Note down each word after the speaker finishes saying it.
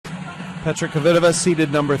Petra Kvitova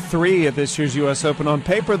seeded number 3 at this year's U.S. Open. On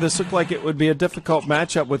paper, this looked like it would be a difficult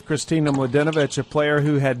matchup with Kristina Mladenovic, a player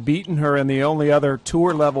who had beaten her in the only other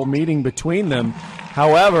tour-level meeting between them.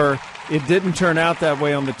 However, it didn't turn out that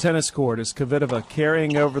way on the tennis court, as Kvitova,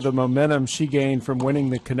 carrying over the momentum she gained from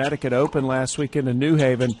winning the Connecticut Open last weekend in New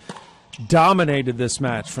Haven, dominated this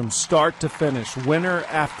match from start to finish, winner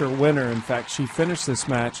after winner. In fact, she finished this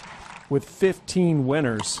match with 15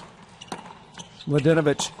 winners.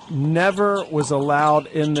 Mladenovic never was allowed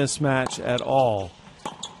in this match at all.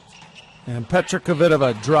 And Petra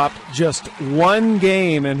Kvitova dropped just 1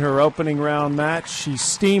 game in her opening round match. She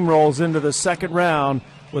steamrolls into the second round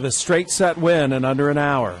with a straight set win in under an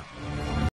hour.